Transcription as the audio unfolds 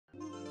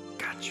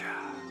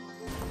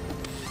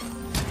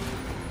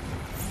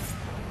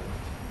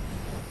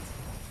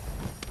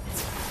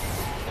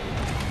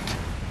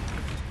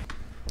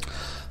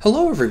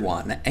Hello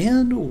everyone,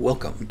 and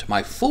welcome to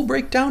my full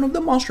breakdown of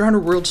the Monster Hunter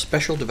World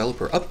Special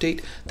Developer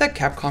Update that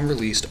Capcom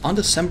released on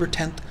December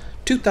 10th,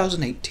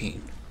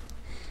 2018.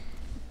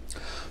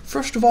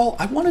 First of all,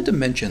 I wanted to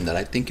mention that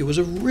I think it was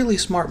a really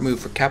smart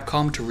move for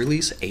Capcom to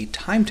release a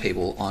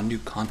timetable on new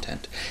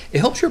content. It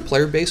helps your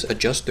player base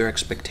adjust their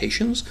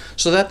expectations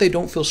so that they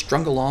don't feel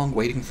strung along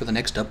waiting for the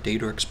next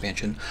update or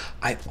expansion.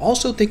 I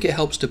also think it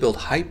helps to build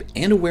hype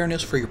and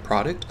awareness for your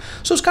product,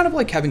 so it's kind of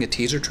like having a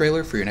teaser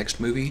trailer for your next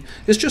movie.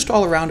 It's just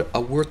all around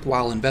a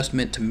worthwhile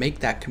investment to make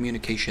that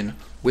communication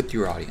with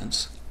your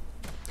audience.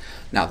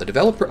 Now, the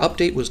developer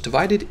update was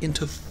divided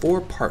into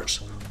 4 parts,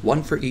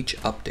 one for each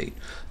update.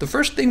 The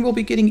first thing we'll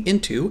be getting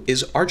into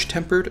is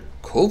Arch-Tempered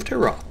KULVE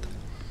TAROTH.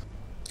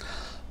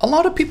 A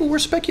lot of people were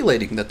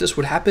speculating that this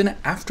would happen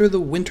after the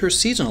winter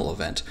seasonal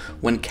event,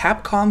 when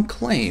Capcom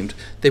claimed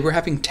they were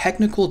having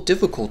technical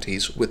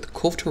difficulties with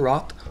KULVE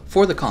TAROTH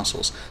for the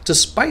consoles,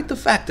 despite the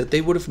fact that they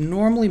would have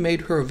normally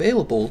made her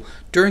available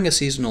during a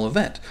seasonal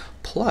event.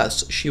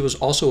 Plus, she was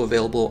also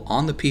available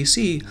on the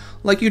PC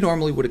like you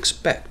normally would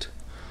expect.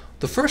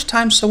 The first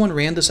time someone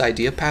ran this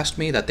idea past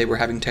me that they were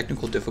having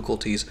technical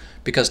difficulties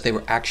because they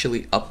were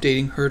actually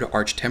updating her to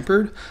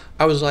Arch-Tempered,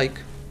 I was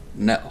like,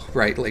 no,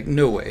 right? Like,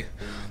 no way.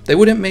 They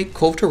wouldn't make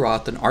KULVE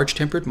TAROTH an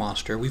Arch-Tempered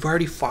monster. We've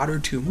already fought her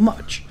too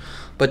much.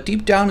 But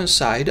deep down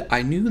inside,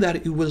 I knew that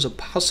it was a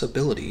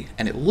possibility,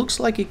 and it looks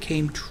like it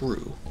came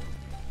true.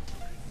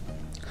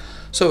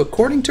 So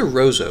according to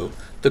Rozo,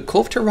 the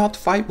KULVE TAROTH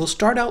fight will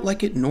start out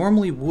like it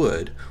normally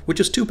would, which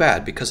is too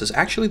bad because it's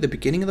actually the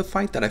beginning of the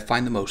fight that I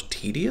find the most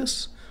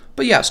tedious.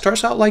 But yeah, it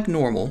starts out like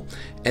normal,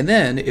 and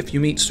then if you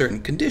meet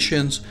certain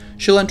conditions,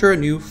 she'll enter a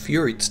new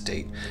Furied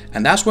state,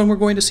 and that's when we're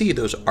going to see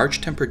those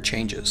Arch-Tempered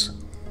changes.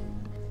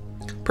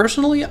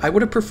 Personally, I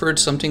would have preferred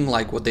something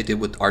like what they did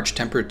with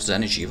Arch-Tempered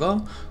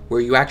Zenigeva, where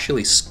you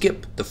actually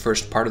skip the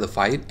first part of the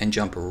fight and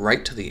jump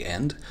right to the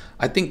end.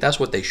 I think that's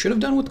what they should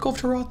have done with KULVE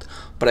TAROTH,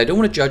 but I don't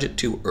want to judge it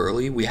too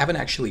early. We haven't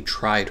actually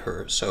tried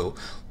her, so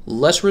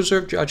let's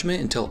reserve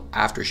judgment until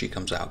after she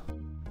comes out.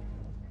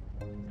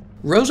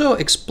 Rozo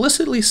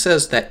explicitly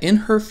says that in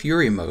her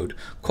Fury mode,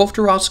 KULVE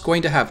TAROTH's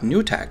going to have new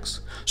attacks,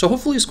 so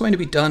hopefully it's going to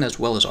be done as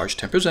well as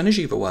Arch-Tempered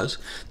Zenigeva was.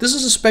 This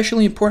is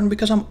especially important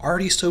because I'm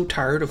already so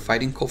tired of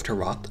fighting KULVE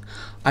TAROTH.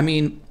 I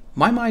mean,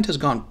 my mind has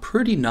gone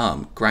pretty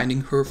numb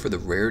grinding her for the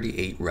Rarity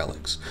 8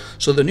 relics,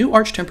 so the new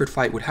Arch-Tempered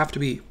fight would have to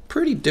be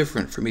pretty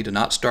different for me to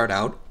not start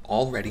out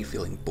already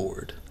feeling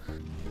bored.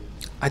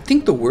 I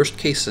think the worst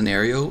case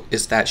scenario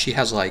is that she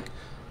has like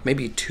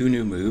maybe 2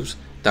 new moves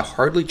that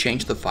hardly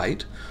change the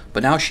fight,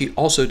 but now she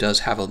also does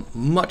have a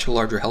much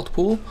larger health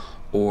pool,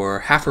 or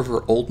half of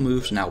her old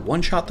moves now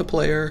one-shot the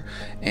player,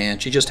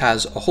 and she just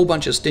has a whole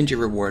bunch of stingy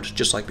rewards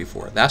just like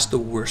before. That's the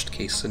worst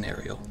case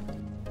scenario.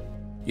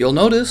 You'll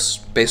notice,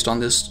 based on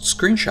this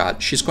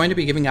screenshot, she's going to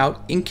be giving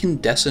out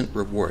incandescent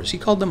rewards. He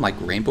called them like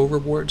rainbow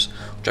rewards,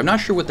 which I'm not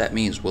sure what that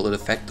means. Will it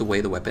affect the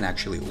way the weapon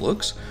actually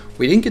looks?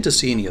 We didn't get to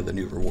see any of the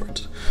new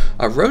rewards.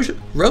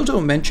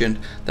 Rozo mentioned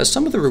that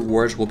some of the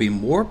rewards will be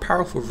more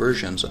powerful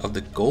versions of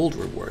the gold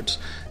rewards,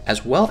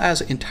 as well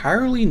as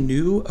entirely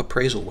new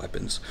appraisal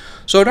weapons.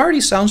 So it already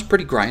sounds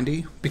pretty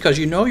grindy, because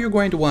you know you're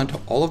going to want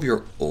all of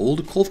your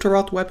old KULVE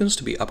TAROTH weapons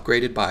to be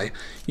upgraded by,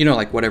 you know,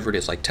 like whatever it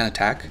is, like 10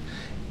 attack.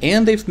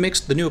 And they've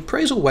mixed the new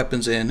appraisal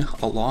weapons in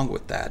along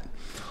with that.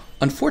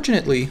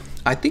 Unfortunately,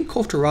 I think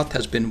KULVE TAROTH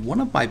has been one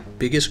of my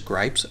biggest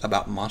gripes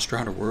about Monster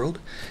Hunter World,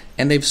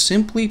 and they've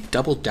simply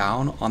doubled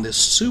down on this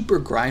super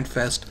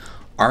grindfest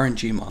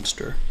RNG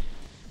monster.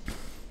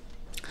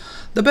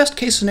 The best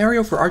case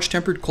scenario for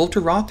Arch-Tempered KULVE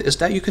TAROTH is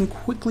that you can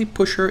quickly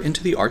push her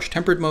into the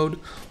Arch-Tempered mode,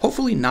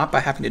 hopefully not by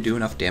having to do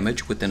enough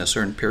damage within a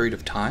certain period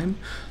of time,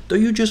 though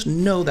you just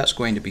know that's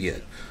going to be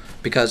it.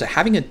 Because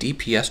having a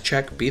DPS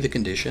check be the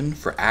condition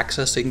for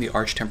accessing the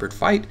Arch-Tempered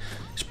fight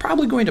is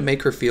probably going to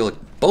make her feel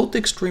both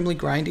extremely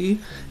grindy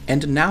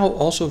and now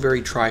also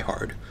very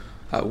try-hard.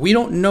 We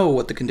don't know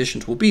what the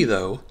conditions will be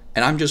though,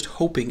 and I'm just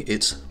hoping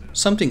it's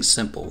something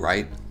simple,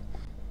 right?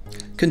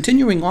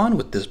 Continuing on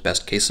with this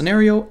best case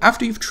scenario,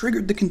 after you've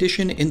triggered the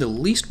condition in the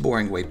least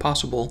boring way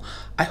possible,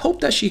 I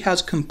hope that she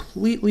has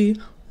completely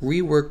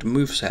reworked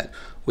moveset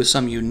with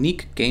some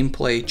unique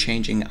gameplay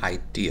changing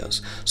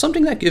ideas.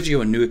 Something that gives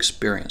you a new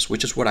experience,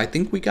 which is what I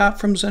think we got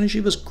from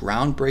Zenigeva's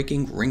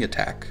groundbreaking ring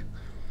attack.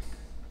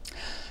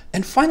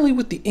 And finally,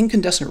 with the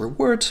incandescent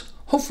rewards,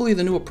 hopefully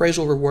the new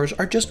appraisal rewards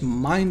are just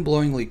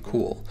mind-blowingly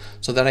cool,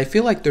 so that I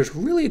feel like there's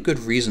really a good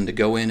reason to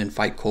go in and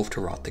fight KULVE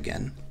TAROTH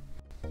again.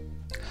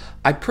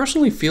 I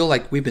personally feel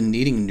like we've been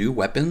needing new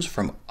weapons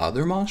from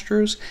other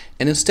monsters,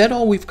 and instead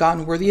all we've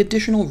gotten were the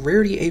additional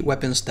Rarity 8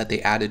 weapons that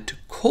they added to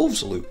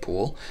KULVE's loot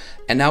pool,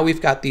 and now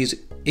we've got these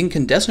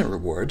incandescent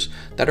rewards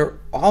that are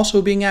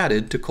also being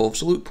added to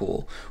KULVE's loot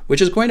pool,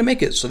 which is going to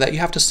make it so that you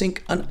have to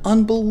sink an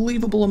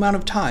unbelievable amount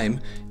of time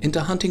into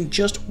hunting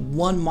just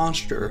one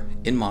monster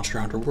in Monster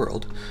Hunter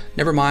World,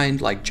 never mind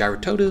like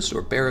Gyrototus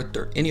or Barrett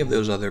or any of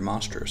those other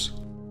monsters.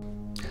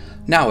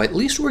 Now, at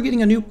least we're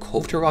getting a new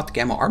KULVE TAROTH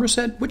Gamma armor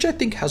set, which I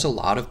think has a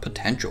lot of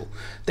potential.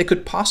 They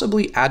could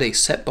possibly add a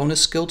set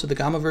bonus skill to the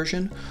Gamma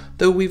version,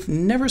 though we've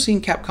never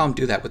seen Capcom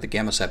do that with the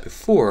Gamma set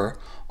before.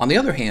 On the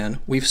other hand,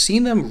 we've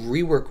seen them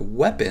rework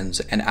weapons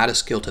and add a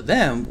skill to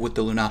them with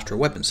the Lunastra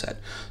weapon set,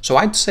 so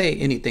I'd say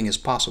anything is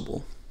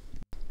possible.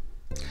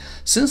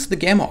 Since the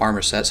Gamma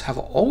armor sets have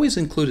always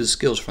included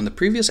skills from the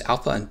previous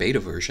Alpha and Beta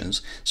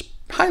versions, it's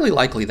highly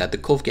likely that the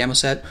KULVE Gamma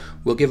set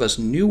will give us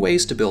new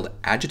ways to build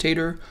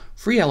Agitator,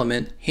 Free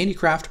Element,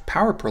 Handicraft,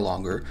 Power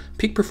Prolonger,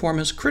 Peak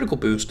Performance, Critical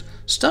Boost,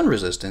 Stun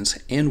Resistance,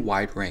 and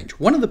Wide Range.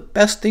 One of the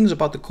best things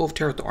about the KULVE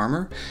TAROTH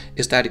armor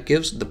is that it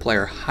gives the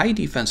player high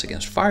defense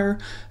against fire,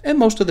 and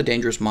most of the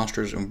dangerous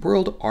monsters in the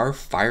world are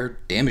fire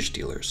damage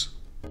dealers.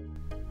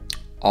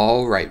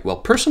 Alright, well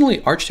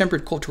personally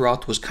Arch-Tempered KULVE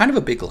TAROTH was kind of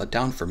a big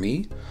letdown for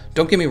me.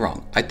 Don't get me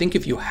wrong, I think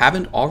if you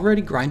haven't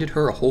already grinded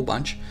her a whole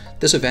bunch,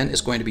 this event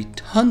is going to be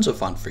tons of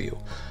fun for you.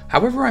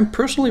 However, I'm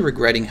personally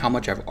regretting how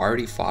much I've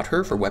already fought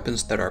her for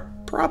weapons that are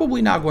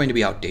probably now going to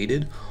be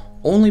outdated,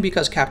 only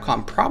because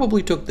Capcom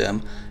probably took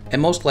them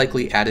and most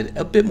likely added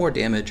a bit more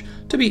damage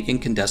to be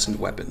incandescent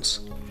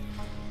weapons.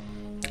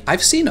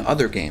 I've seen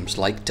other games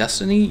like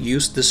Destiny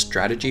use this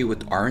strategy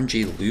with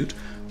RNG loot,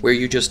 where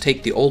you just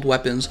take the old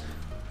weapons,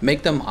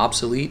 make them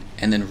obsolete,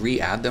 and then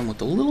re-add them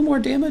with a little more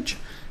damage,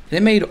 and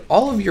it made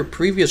all of your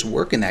previous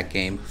work in that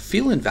game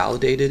feel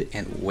invalidated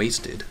and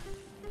wasted.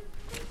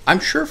 I'm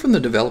sure from the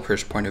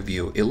developer's point of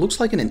view, it looks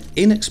like an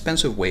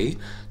inexpensive way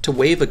to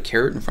wave a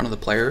carrot in front of the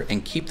player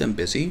and keep them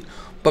busy,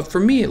 but for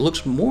me it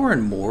looks more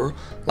and more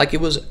like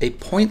it was a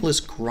pointless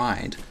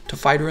grind to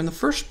fight her in the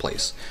first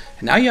place.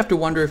 And now you have to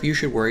wonder if you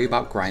should worry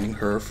about grinding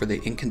her for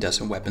the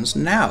incandescent weapons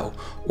now,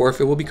 or if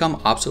it will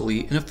become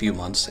obsolete in a few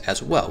months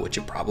as well, which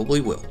it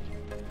probably will.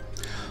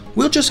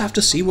 We'll just have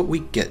to see what we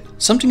get.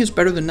 Something is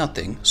better than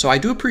nothing, so I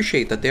do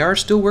appreciate that they are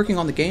still working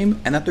on the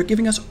game and that they're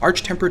giving us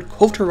Arch-Tempered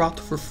KULVE TAROTH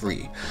for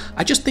free.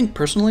 I just think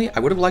personally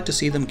I would have liked to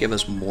see them give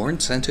us more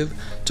incentive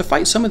to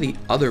fight some of the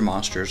other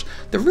monsters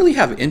that really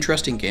have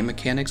interesting game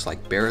mechanics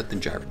like Barrett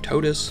and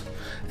Gyratotus.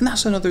 And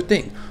that's another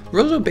thing.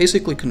 Rozo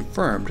basically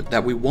confirmed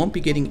that we won't be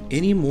getting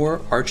any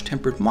more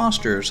Arch-Tempered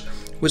monsters,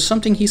 with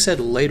something he said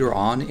later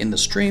on in the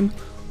stream,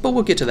 but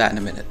we'll get to that in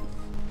a minute.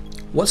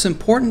 What's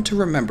important to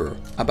remember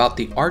about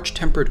the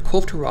Arch-Tempered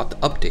KULVE TAROTH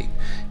update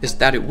is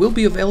that it will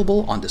be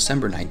available on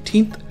December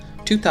 19th,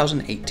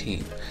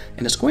 2018,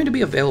 and it's going to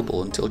be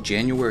available until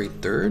January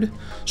 3rd,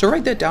 so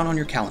write that down on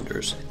your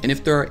calendars, and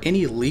if there are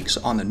any leaks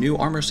on the new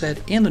armor set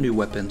and the new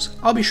weapons,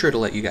 I'll be sure to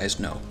let you guys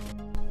know.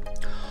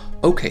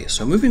 Okay,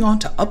 so moving on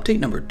to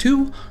update number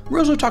 2,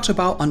 Rozo talks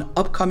about an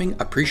upcoming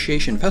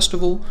Appreciation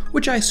Festival,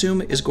 which I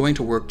assume is going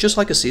to work just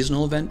like a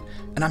seasonal event,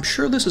 and I'm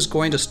sure this is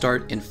going to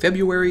start in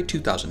February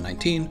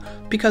 2019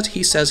 because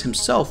he says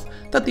himself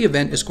that the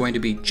event is going to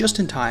be just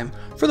in time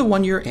for the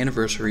 1-year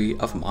anniversary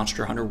of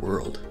Monster Hunter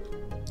World.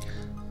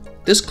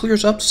 This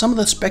clears up some of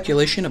the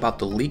speculation about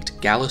the leaked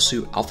Gala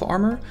Suit Alpha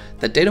armor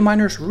that data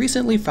miners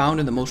recently found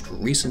in the most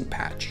recent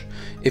patch.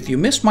 If you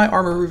missed my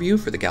armor review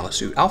for the Gala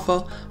Suit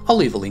Alpha, I'll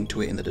leave a link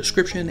to it in the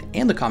description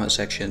and the comment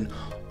section,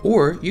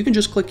 or you can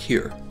just click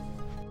here.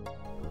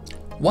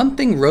 One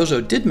thing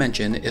Rozo did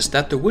mention is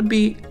that there would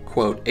be,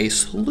 quote, a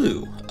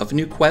slew of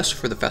new quests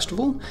for the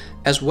festival,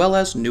 as well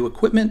as new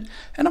equipment,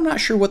 and I'm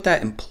not sure what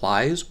that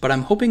implies, but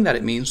I'm hoping that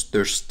it means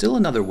there's still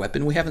another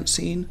weapon we haven't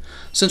seen,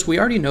 since we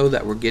already know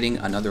that we're getting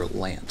another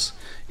lance.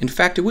 In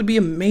fact, it would be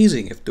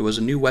amazing if there was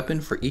a new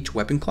weapon for each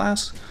weapon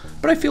class,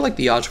 but I feel like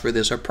the odds for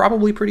this are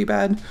probably pretty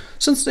bad,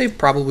 since they've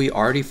probably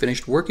already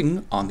finished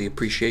working on the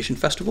Appreciation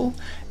Festival,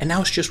 and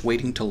now it's just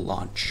waiting to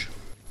launch.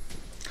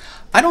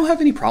 I don't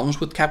have any problems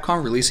with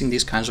Capcom releasing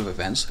these kinds of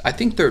events. I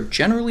think they're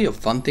generally a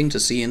fun thing to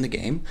see in the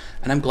game,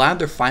 and I'm glad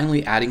they're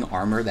finally adding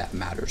armor that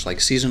matters,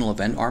 like seasonal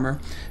event armor,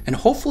 and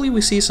hopefully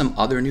we see some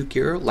other new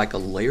gear like a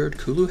layered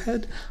Kulu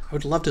head. I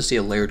would love to see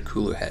a layered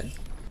Kulu head.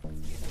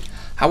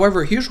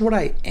 However, here's what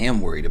I am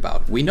worried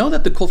about. We know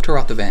that the KULVE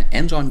TAROTH event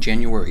ends on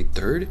January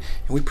 3rd,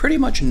 and we pretty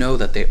much know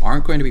that they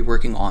aren't going to be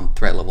working on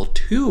Threat Level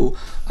 2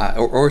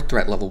 or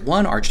Threat Level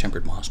 1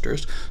 Arch-Tempered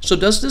monsters. So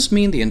does this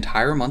mean the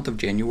entire month of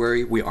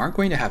January we aren't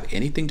going to have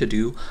anything to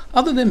do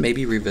other than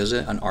maybe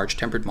revisit an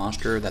Arch-Tempered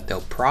monster that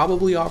they'll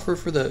probably offer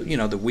for the,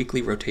 the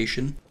weekly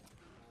rotation?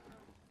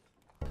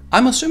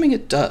 I'm assuming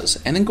it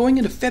does, and then going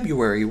into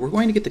February, we're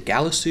going to get the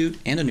Gala Suit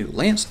and a new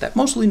lance that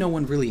mostly no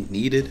one really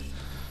needed.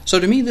 So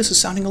to me, this is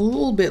sounding a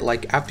little bit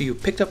like after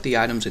you've picked up the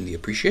items in the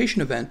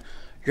Appreciation event,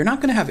 you're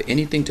not going to have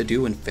anything to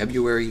do in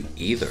February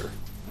either.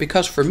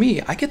 Because for me,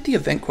 I get the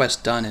event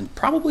quest done in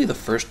probably the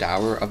first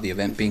hour of the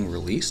event being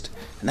released,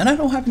 and then I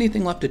don't have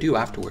anything left to do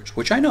afterwards,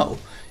 which I know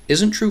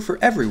isn't true for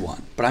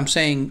everyone, but I'm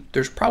saying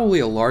there's probably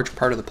a large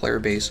part of the player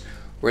base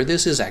where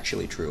this is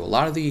actually true. A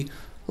lot of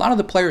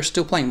the players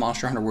still playing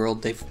Monster Hunter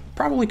World, they've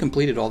probably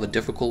completed all the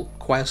difficult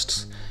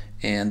quests,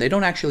 and they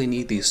don't actually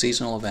need these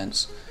seasonal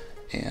events.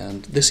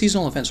 And the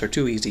seasonal events are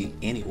too easy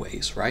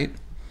anyways, right?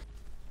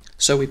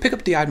 So we pick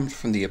up the items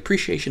from the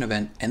Appreciation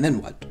event, and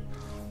then what?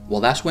 Well,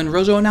 that's when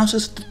Rozo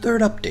announces the third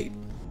update.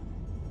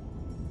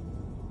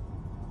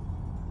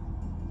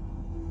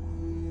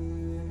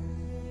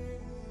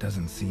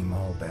 Doesn't seem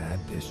all bad,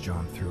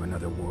 disjaunt through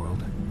another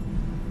world.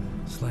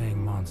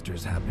 Slaying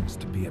monsters happens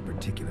to be a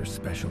particular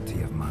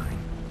specialty of mine.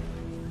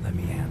 Let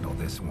me handle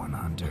this one,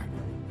 Hunter.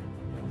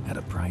 At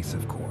a price,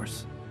 of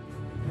course.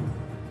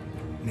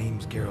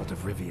 Name's Geralt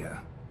of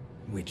Rivia,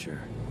 Witcher.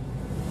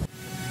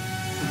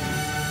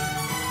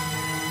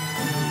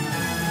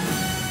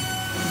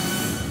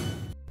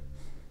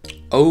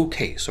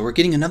 Okay, so we're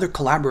getting another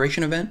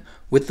collaboration event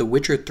with The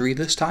Witcher 3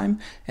 this time,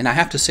 and I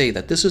have to say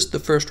that this is the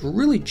first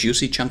really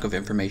juicy chunk of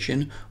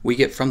information we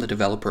get from the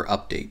developer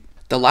update.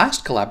 The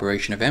last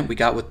collaboration event we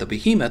got with the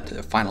Behemoth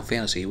of Final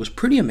Fantasy was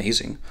pretty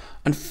amazing.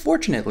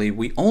 Unfortunately,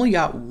 we only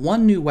got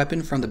one new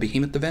weapon from the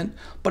Behemoth event,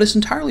 but it's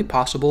entirely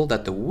possible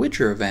that the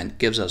Witcher event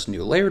gives us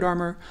new layered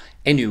armor,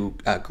 a new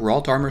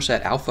Geralt armor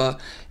set alpha,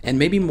 and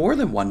maybe more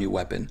than one new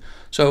weapon.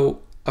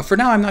 So for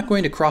now, I'm not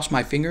going to cross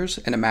my fingers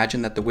and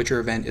imagine that the Witcher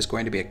event is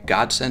going to be a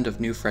godsend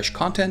of new fresh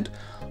content,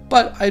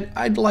 but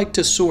I'd like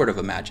to sort of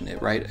imagine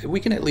it, right?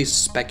 We can at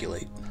least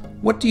speculate.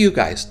 What do you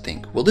guys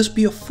think? Will this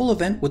be a full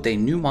event with a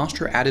new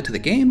monster added to the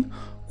game,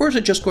 or is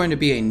it just going to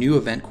be a new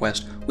event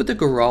quest with the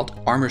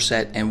Geralt armor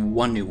set and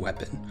one new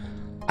weapon?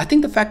 I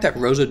think the fact that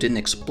Rozo didn't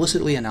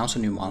explicitly announce a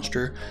new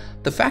monster,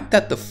 the fact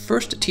that the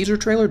first teaser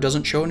trailer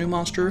doesn't show a new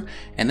monster,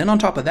 and then on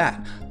top of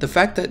that, the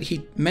fact that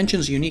he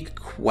mentions unique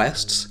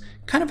quests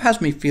kind of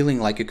has me feeling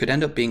like it could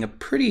end up being a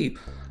pretty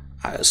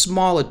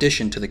small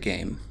addition to the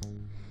game.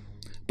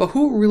 But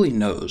who really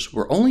knows?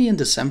 We're only in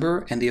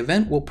December, and the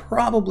event will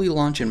probably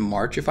launch in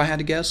March if I had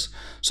to guess,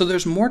 so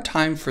there's more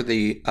time for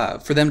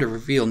them to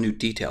reveal new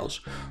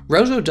details.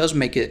 Rozo does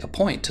make it a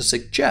point to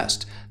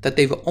suggest that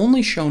they've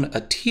only shown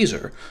a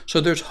teaser, so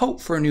there's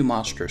hope for a new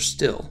monster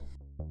still.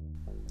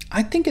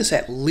 I think it's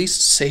at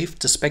least safe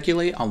to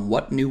speculate on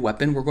what new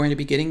weapon we're going to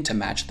be getting to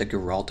match the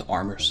Geralt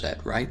armor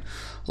set, right?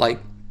 Like,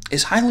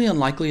 it's highly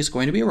unlikely it's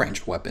going to be a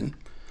ranged weapon.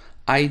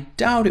 I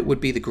doubt it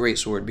would be the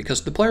greatsword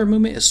because the player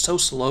movement is so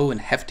slow and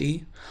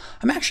hefty.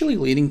 I'm actually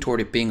leaning toward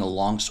it being a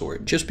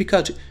longsword just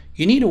because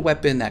you need a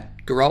weapon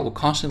that Geralt will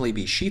constantly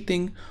be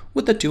sheathing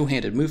with a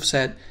two-handed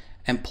moveset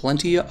and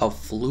plenty of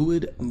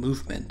fluid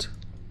movement.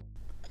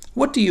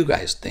 What do you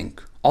guys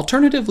think?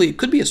 Alternatively, it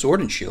could be a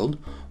sword and shield,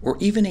 or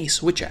even a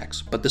switch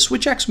axe, but the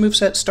switch axe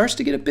moveset starts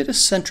to get a bit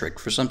eccentric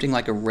for something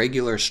like a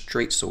regular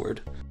straight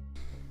sword.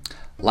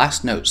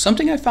 Last note,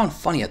 something I found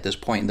funny at this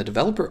point in the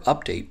developer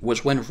update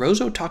was when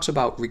Rozo talks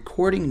about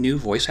recording new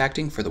voice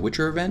acting for the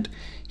Witcher event,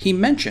 he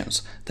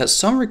mentions that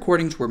some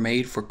recordings were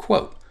made for,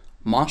 quote,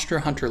 Monster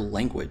Hunter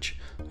language.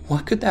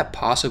 What could that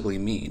possibly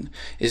mean?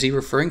 Is he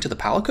referring to the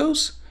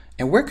Palicos?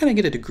 And where can I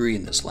get a degree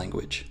in this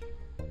language?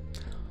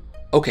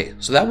 Okay,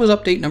 so that was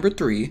update number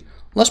 3.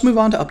 Let's move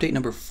on to update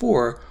number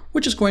 4,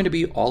 which is going to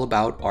be all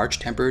about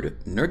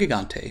Arch-Tempered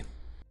Nergigante.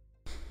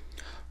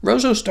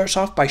 Rozo starts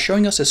off by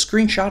showing us a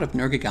screenshot of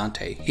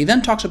Nergigante. He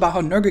then talks about how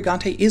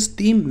Nergigante is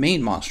the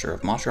main monster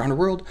of Monster Hunter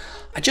World.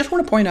 I just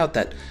want to point out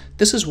that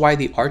this is why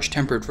the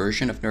Arch-Tempered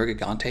version of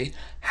Nergigante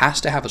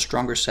has to have a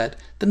stronger set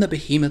than the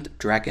Behemoth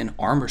Dragon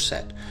armor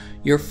set.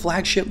 Your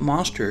flagship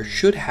monster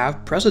should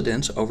have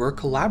precedence over a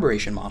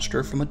collaboration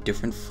monster from a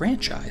different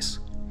franchise.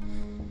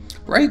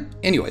 Right?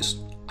 Anyways,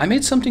 I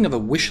made something of a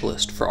wish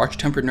list for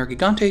Arch-Tempered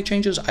Nergigante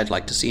changes I'd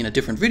like to see in a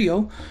different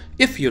video.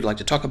 If you'd like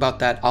to talk about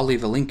that, I'll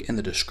leave a link in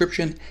the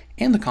description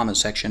and the comment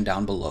section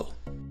down below.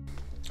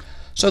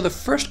 So the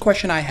first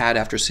question I had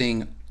after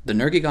seeing the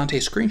Nergigante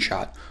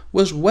screenshot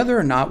was whether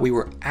or not we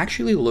were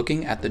actually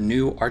looking at the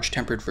new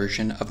Arch-Tempered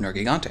version of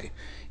Nergigante.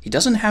 He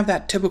doesn't have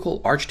that typical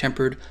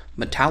Arch-Tempered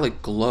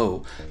metallic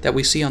glow that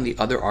we see on the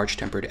other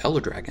Arch-Tempered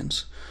Elder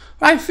Dragons.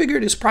 I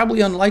figured it's probably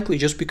unlikely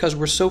just because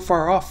we're so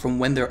far off from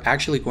when they're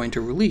actually going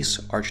to release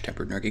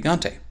Arch-Tempered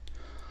Nergigante.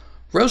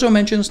 Rozo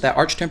mentions that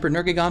Arch-Tempered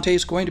Nergigante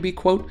is going to be,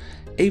 quote,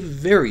 a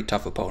very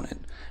tough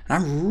opponent,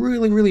 and I'm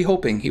really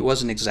hoping he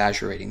wasn't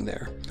exaggerating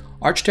there.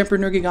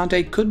 Arch-Tempered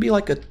Nergigante could be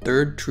like a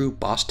third true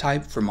boss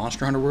type for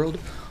Monster Hunter World,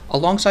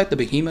 alongside the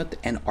Behemoth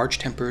and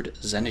Arch-Tempered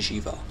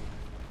Xeno'jiiva.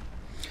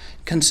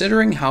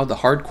 Considering how the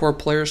hardcore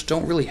players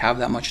don't really have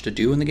that much to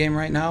do in the game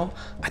right now,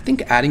 I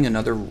think adding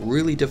another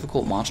really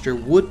difficult monster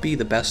would be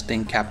the best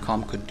thing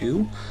Capcom could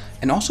do,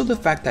 and also the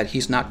fact that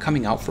he's not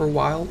coming out for a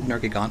while,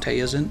 Nergigante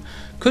isn't,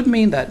 could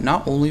mean that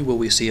not only will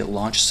we see it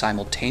launch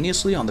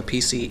simultaneously on the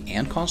PC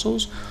and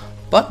consoles,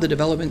 but the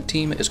development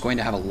team is going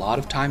to have a lot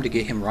of time to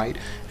get him right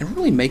and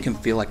really make him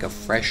feel like a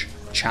fresh,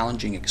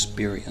 challenging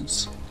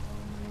experience.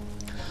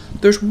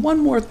 There's one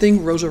more thing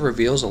Rozo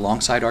reveals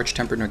alongside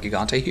Arch-Tempered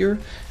Nergigante here,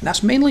 and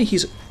that's mainly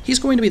he's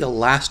going to be the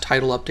last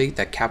title update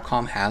that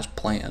Capcom has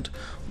planned.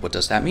 What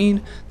does that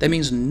mean? That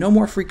means no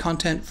more free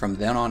content from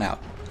then on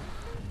out.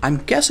 I'm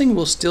guessing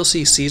we'll still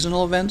see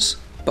seasonal events,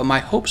 but my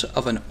hopes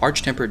of an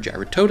Arch-Tempered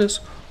Gyrototus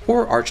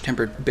or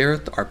Arch-Tempered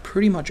Bareth are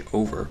pretty much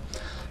over.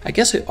 I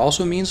guess it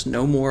also means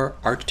no more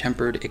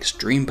Arch-Tempered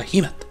Extreme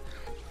Behemoth.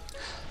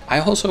 I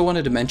also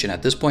wanted to mention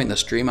at this point in the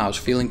stream I was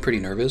feeling pretty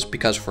nervous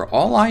because for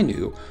all I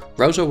knew,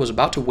 Rozo was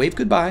about to wave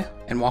goodbye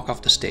and walk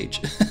off the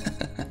stage.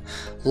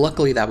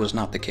 Luckily that was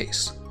not the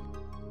case.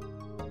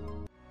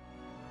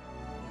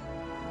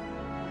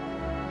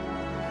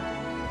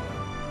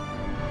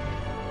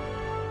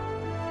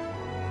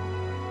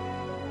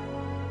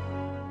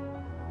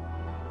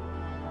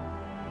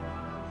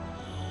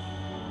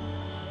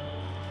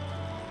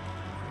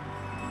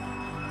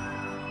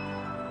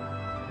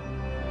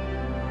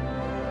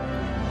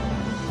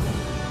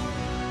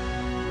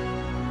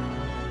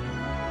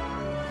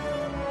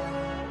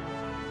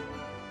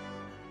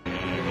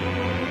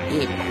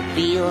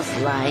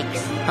 feels like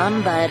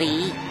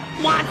somebody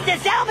wants to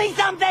sell me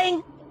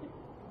something!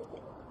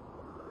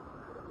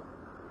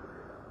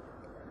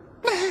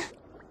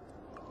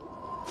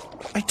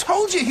 I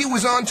told you he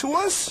was on to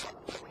us!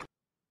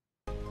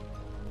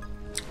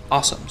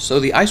 Awesome, so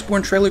the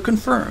Iceborne trailer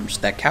confirms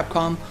that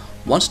Capcom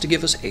wants to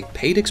give us a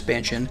paid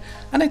expansion,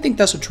 and I think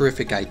that's a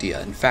terrific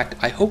idea. In fact,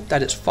 I hope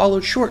that it's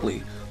followed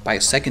shortly by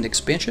a second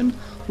expansion.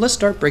 Let's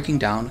start breaking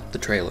down the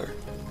trailer.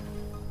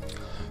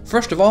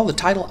 First of all, the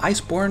title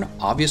Iceborne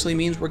obviously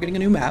means we're getting a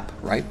new map,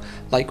 right?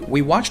 Like,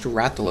 we watched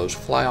Rathalos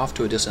fly off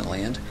to a distant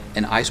land,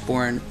 and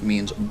Iceborne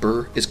means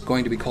Brr is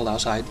going to be cold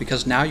outside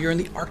because now you're in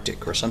the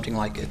Arctic or something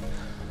like it.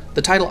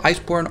 The title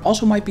Iceborne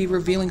also might be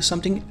revealing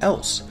something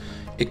else.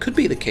 It could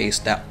be the case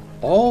that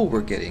all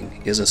we're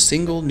getting is a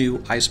single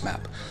new ice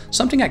map,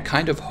 something I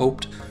kind of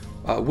hoped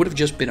would have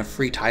just been a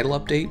free title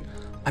update.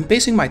 I'm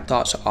basing my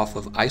thoughts off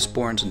of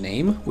Iceborne's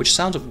name, which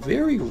sounds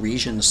very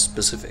region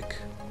specific.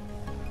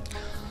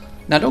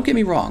 Now don't get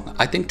me wrong,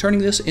 I think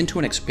turning this into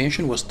an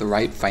expansion was the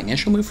right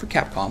financial move for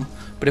Capcom,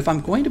 but if I'm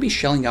going to be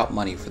shelling out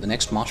money for the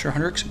next Monster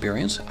Hunter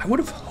experience, I would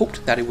have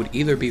hoped that it would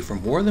either be for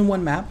more than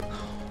one map,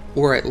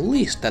 or at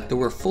least that there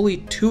were fully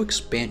 2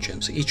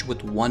 expansions, each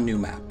with 1 new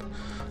map.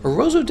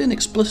 Orozo didn't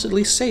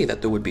explicitly say that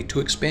there would be 2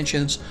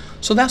 expansions,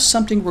 so that's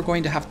something we're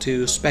going to have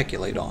to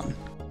speculate on.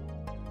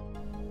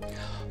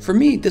 For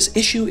me, this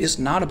issue is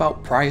not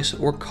about price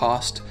or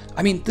cost.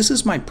 I mean, this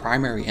is my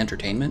primary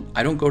entertainment.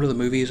 I don't go to the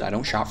movies, I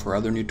don't shop for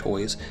other new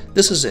toys.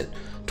 This is it.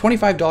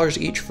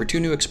 $25 each for 2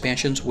 new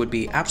expansions would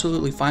be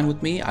absolutely fine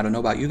with me. I don't know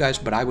about you guys,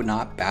 but I would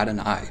not bat an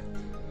eye.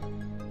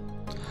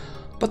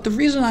 But the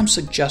reason I'm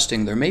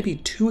suggesting there may be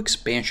 2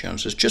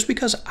 expansions is just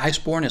because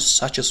Iceborne is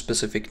such a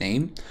specific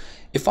name.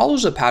 It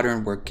follows a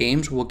pattern where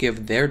games will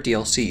give their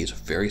DLCs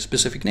very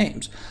specific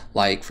names,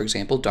 like, for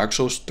example, Dark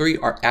Souls 3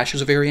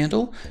 Ashes of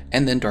Ariandel,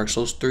 and then Dark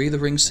Souls 3 The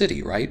Ring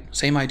City, right?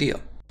 Same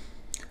idea.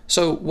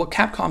 So what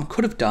Capcom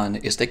could have done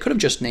is they could have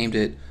just named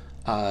it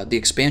the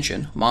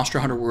expansion, Monster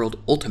Hunter World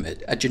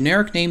Ultimate, a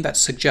generic name that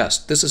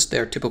suggests this is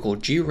their typical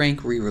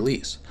G-Rank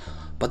re-release.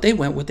 But they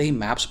went with a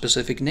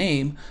map-specific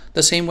name,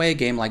 the same way a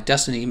game like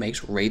Destiny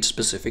makes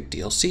raid-specific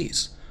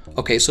DLCs.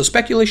 Okay, so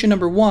speculation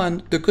number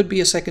 1, there could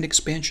be a second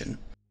expansion.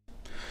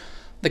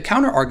 The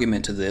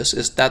counter-argument to this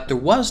is that there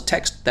was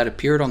text that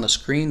appeared on the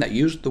screen that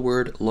used the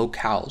word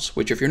locales,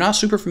 which if you're not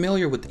super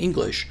familiar with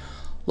English,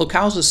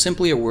 locales is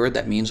simply a word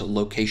that means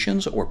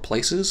locations or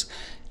places,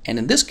 and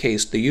in this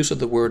case the use of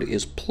the word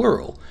is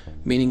plural,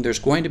 meaning there's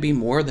going to be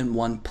more than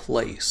one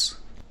place.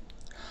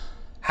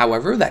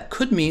 However, that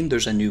could mean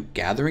there's a new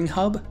gathering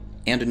hub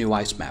and a new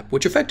ice map,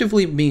 which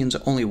effectively means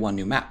only 1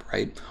 new map,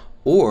 right?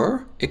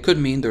 Or it could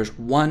mean there's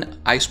 1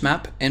 ice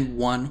map and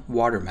 1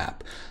 water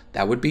map.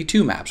 That would be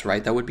 2 maps,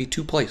 right? That would be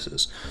 2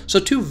 places. So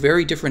 2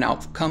 very different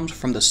outcomes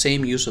from the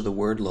same use of the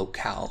word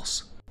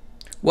locales.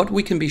 What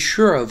we can be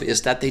sure of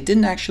is that they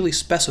didn't actually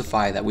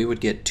specify that we would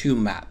get 2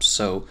 maps,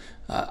 so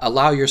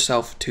allow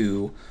yourself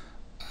to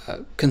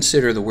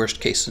consider the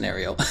worst case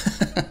scenario.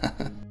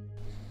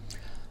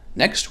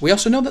 Next, we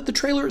also know that the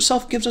trailer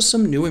itself gives us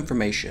some new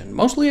information.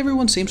 Mostly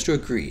everyone seems to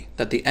agree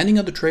that the ending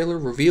of the trailer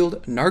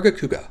revealed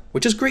Nargacuga,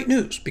 which is great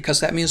news because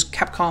that means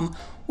Capcom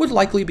would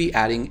likely be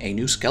adding a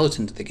new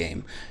skeleton to the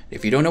game.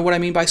 If you don't know what I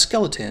mean by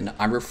skeleton,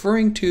 I'm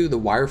referring to the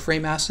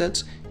wireframe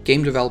assets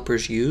game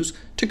developers use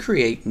to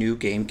create new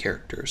game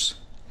characters.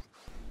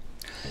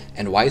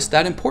 And why is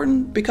that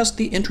important? Because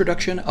the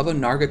introduction of a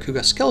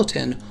Nargacuga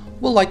skeleton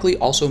will likely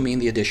also mean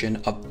the addition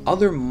of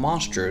other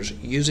monsters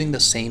using the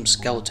same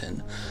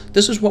skeleton.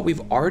 This is what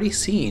we've already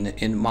seen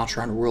in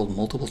Monster Hunter World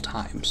multiple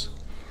times.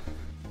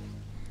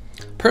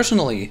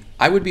 Personally,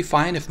 I would be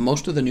fine if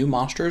most of the new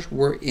monsters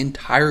were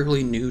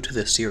entirely new to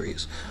this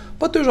series,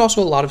 but there's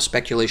also a lot of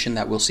speculation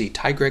that we'll see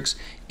Tigrex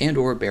and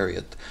or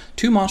Barioth,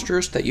 2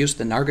 monsters that use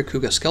the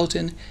Nargacuga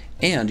skeleton,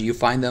 and you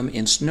find them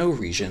in snow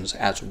regions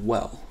as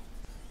well.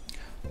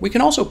 We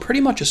can also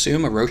pretty much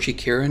assume Orochi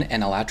Kirin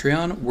and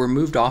Elatrion were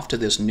moved off to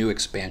this new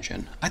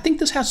expansion. I think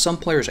this has some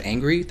players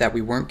angry that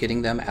we weren't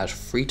getting them as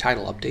free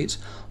title updates,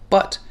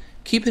 but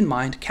keep in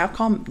mind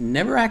Capcom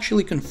never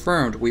actually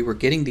confirmed we were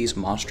getting these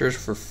monsters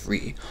for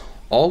free.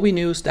 All we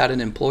knew is that an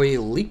employee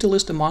leaked a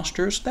list of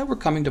monsters that were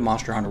coming to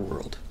Monster Hunter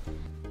World.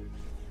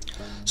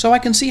 So I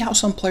can see how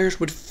some players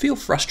would feel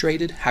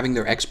frustrated having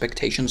their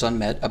expectations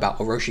unmet about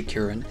Orochi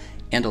Kirin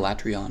and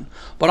Elatrion,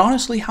 but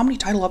honestly, how many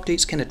title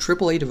updates can a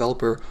AAA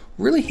developer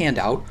really hand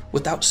out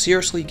without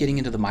seriously getting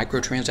into the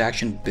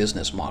microtransaction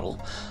business model?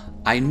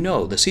 I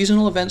know the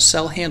seasonal events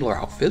sell handler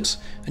outfits,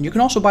 and you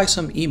can also buy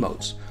some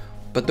emotes,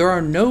 but there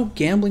are no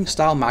gambling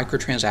style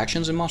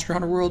microtransactions in Monster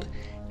Hunter World,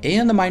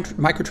 and the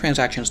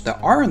microtransactions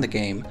that are in the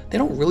game, they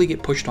don't really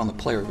get pushed on the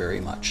player very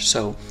much,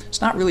 so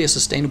it's not really a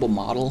sustainable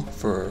model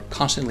for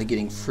constantly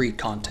getting free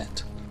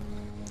content.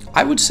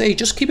 I would say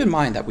just keep in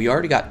mind that we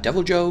already got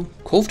Deviljho,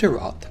 KULVE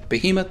TAROTH,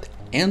 Behemoth,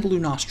 and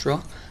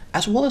Lunastra,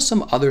 as well as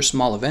some other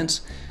small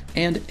events,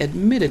 and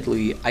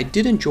admittedly, I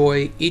did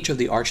enjoy each of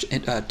the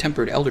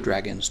Arch-Tempered Elder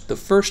Dragons the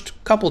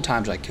first couple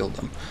times I killed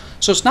them,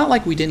 so it's not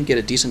like we didn't get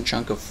a decent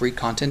chunk of free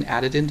content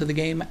added into the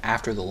game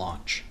after the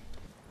launch.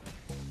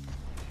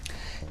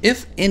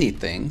 If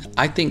anything,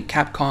 I think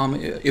Capcom,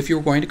 if you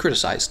were going to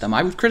criticize them,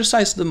 I would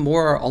criticize them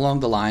more along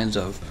the lines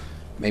of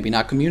maybe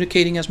not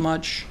communicating as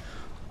much,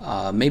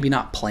 maybe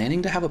not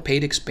planning to have a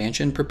paid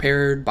expansion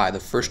prepared by the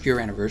first year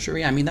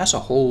anniversary. I mean, that's a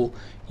whole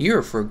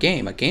year for a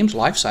game. A game's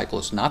life cycle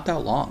is not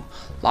that long.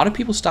 A lot of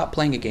people stop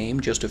playing a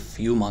game just a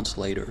few months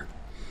later,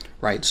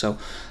 right? So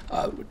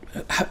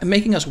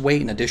making us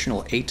wait an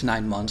additional 8 to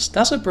 9 months,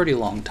 that's a pretty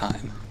long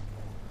time.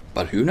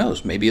 But who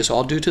knows, maybe it's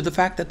all due to the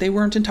fact that they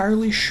weren't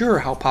entirely sure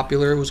how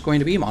popular it was going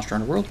to be Monster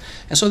Hunter World,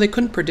 and so they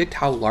couldn't predict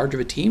how large of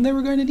a team they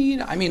were going to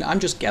need. I mean, I'm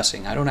just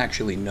guessing. I don't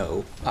actually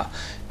know.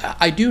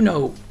 I do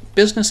know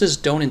businesses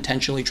don't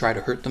intentionally try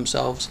to hurt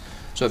themselves,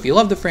 so if you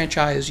love the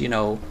franchise, you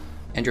know,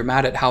 and you're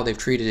mad at how they've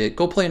treated it,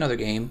 go play another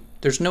game.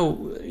 It's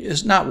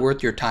not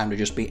worth your time to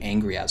just be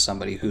angry at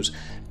somebody who's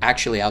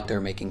actually out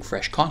there making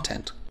fresh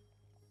content.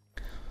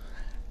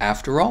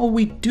 After all,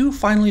 we do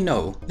finally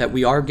know that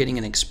we are getting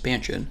an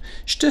expansion,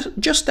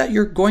 just that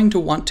you're going to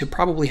want to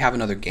probably have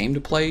another game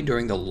to play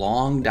during the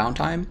long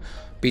downtime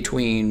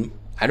between,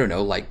 I don't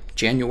know, like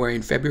January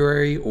and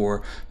February,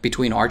 or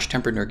between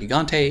Arch-Tempered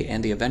Nergigante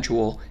and the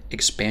eventual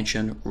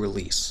expansion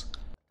release.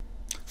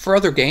 For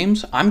other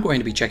games, I'm going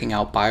to be checking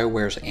out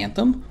BioWare's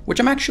Anthem, which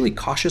I'm actually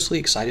cautiously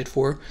excited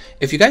for.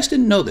 If you guys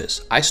didn't know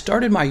this, I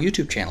started my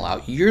YouTube channel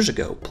out years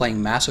ago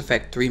playing Mass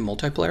Effect 3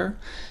 multiplayer,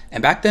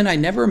 and back then I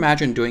never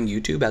imagined doing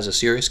YouTube as a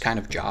serious kind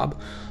of job.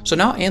 So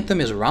now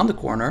Anthem is around the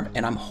corner,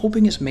 and I'm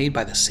hoping it's made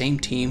by the same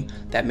team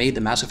that made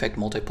the Mass Effect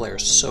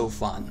multiplayer so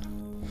fun.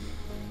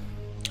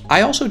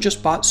 I also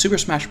just bought Super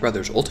Smash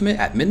Bros. Ultimate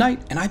at midnight,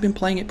 and I've been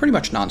playing it pretty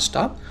much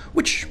non-stop,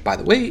 which, by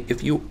the way,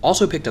 if you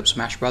also picked up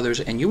Smash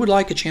Bros. And you would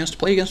like a chance to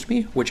play against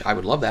me, which I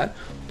would love that,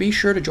 be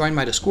sure to join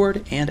my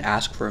Discord and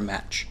ask for a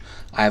match.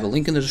 I have a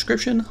link in the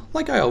description,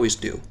 like I always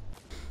do.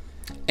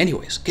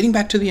 Anyways, getting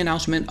back to the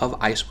announcement of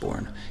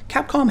Iceborne,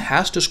 Capcom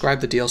has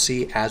described the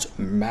DLC as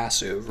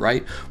massive,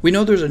 right? We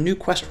know there's a new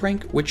quest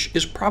rank, which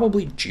is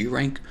probably G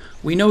rank.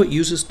 We know it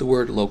uses the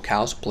word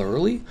locales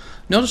plurally.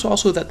 Notice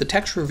also that the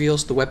text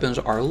reveals the weapons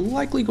are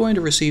likely going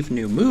to receive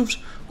new moves,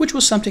 which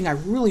was something I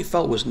really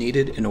felt was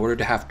needed in order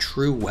to have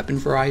true weapon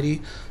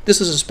variety.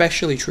 This is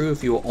especially true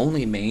if you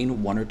only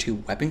main 1 or 2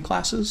 weapon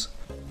classes.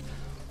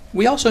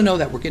 We also know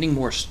that we're getting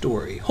more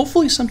story,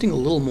 hopefully something a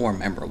little more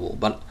memorable,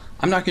 but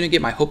I'm not going to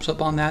get my hopes up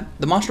on that.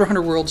 The Monster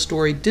Hunter World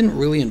story didn't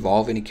really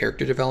involve any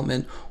character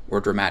development or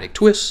dramatic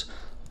twists.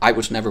 I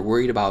was never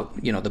worried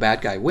about, the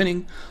bad guy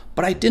winning,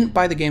 but I didn't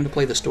buy the game to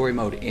play the story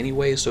mode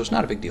anyway, so it's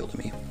not a big deal to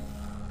me.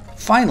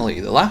 Finally,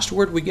 the last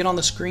word we get on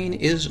the screen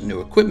is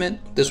new equipment.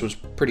 This was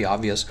pretty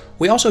obvious.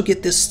 We also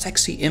get this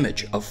sexy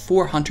image of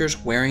 4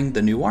 hunters wearing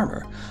the new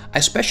armor. I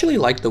especially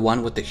like the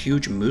one with the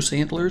huge moose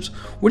antlers.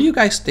 What do you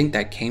guys think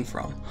that came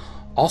from?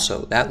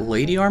 Also, that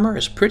lady armor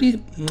is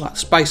pretty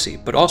spicy,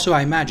 but also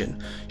I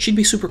imagine she'd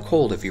be super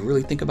cold if you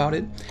really think about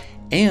it.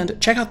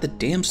 And check out the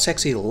damn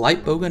sexy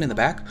light bowgun in the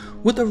back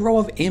with a row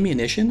of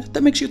ammunition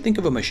that makes you think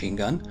of a machine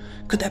gun.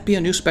 Could that be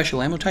a new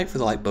special ammo type for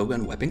the light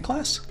bowgun weapon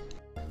class?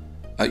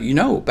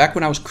 Back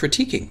when I was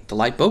critiquing the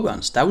light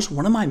bowguns, that was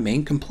one of my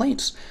main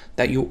complaints,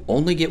 that you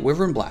only get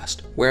Wyvern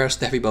Blast, whereas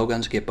the heavy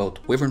bowguns get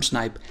both Wyvern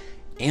Snipe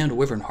and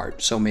Wyvern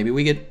Heart, so maybe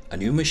we get a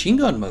new machine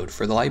gun mode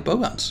for the light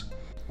bowguns.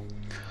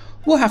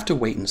 We'll have to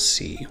wait and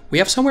see. We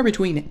have somewhere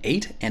between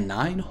 8 and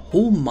 9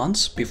 whole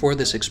months before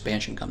this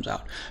expansion comes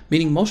out,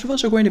 meaning most of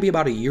us are going to be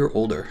about a year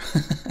older.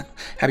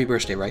 Happy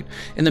birthday, right?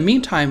 In the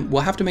meantime,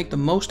 we'll have to make the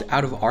most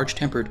out of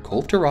Arch-Tempered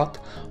KULVE TAROTH,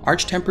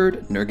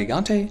 Arch-Tempered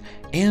Nergigante,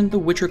 and the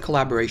Witcher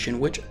collaboration,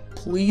 which,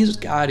 please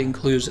God,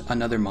 includes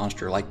another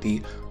monster like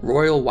the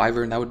Royal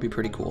Wyvern. That would be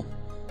pretty cool.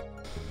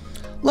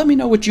 Let me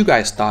know what you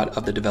guys thought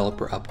of the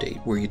developer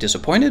update. Were you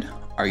disappointed?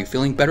 Are you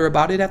feeling better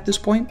about it at this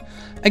point?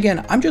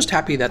 Again, I'm just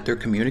happy that they're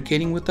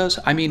communicating with us.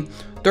 I mean,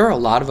 there are a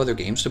lot of other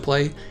games to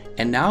play,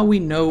 and now we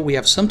know we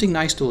have something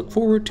nice to look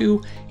forward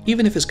to,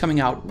 even if it's coming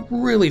out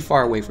really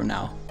far away from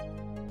now.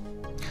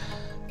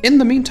 In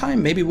the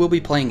meantime, maybe we'll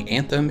be playing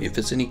Anthem if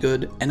it's any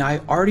good, and I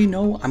already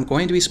know I'm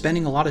going to be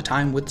spending a lot of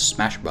time with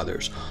Smash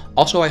Brothers.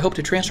 Also, I hope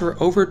to transfer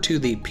over to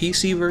the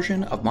PC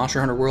version of Monster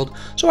Hunter World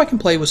so I can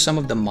play with some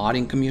of the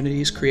modding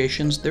community's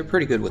creations. They're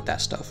pretty good with that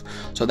stuff.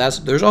 So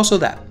there's also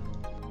that.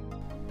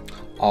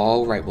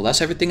 Alright, well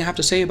that's everything I have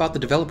to say about the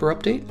developer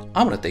update.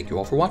 I'm going to thank you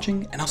all for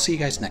watching, and I'll see you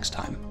guys next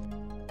time.